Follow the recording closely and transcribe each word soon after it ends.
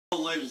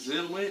Hello ladies and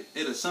gentlemen,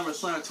 it is Summer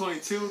Slam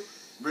 22,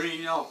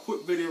 bringing y'all a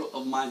quick video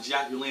of my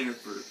jack-o'-lantern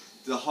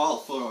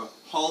for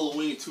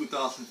Halloween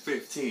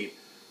 2015.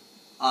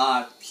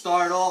 I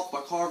started off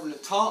by carving the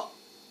top.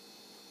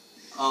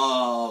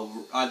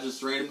 I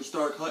just randomly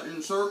started cutting in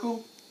a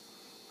circle.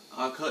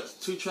 I cut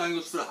 2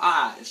 triangles for the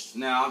eyes.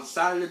 Now I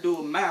decided to do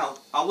a mouth.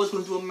 I was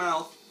going to do a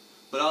mouth,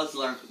 but I was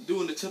like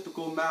doing the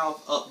typical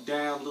mouth, up,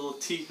 down, little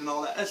teeth and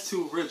all that. That's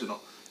too original.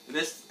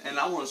 And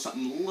I wanted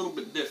something a little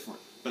bit different,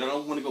 but I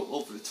don't want to go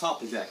over the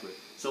top exactly.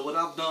 So what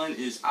I've done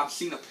is I've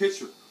seen a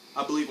picture,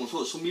 I believe on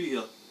social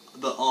media,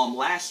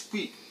 last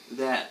week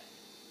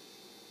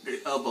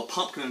of a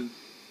pumpkin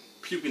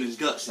puking his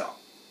guts out.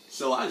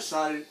 So I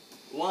decided,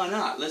 why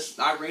not?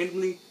 I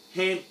randomly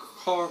hand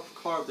carve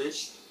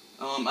this.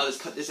 I just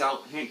cut this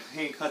out, hand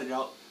cut it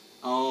out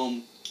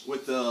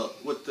with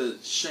the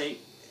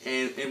shape,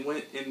 and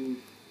went and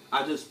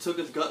I just took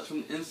his guts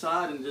from the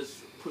inside and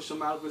just pushed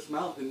them out of his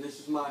mouth. And this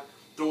is my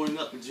throwing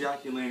up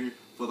jack-o'-lantern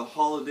for the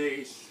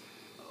holidays,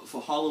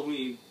 for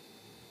Halloween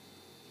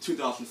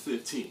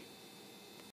 2015.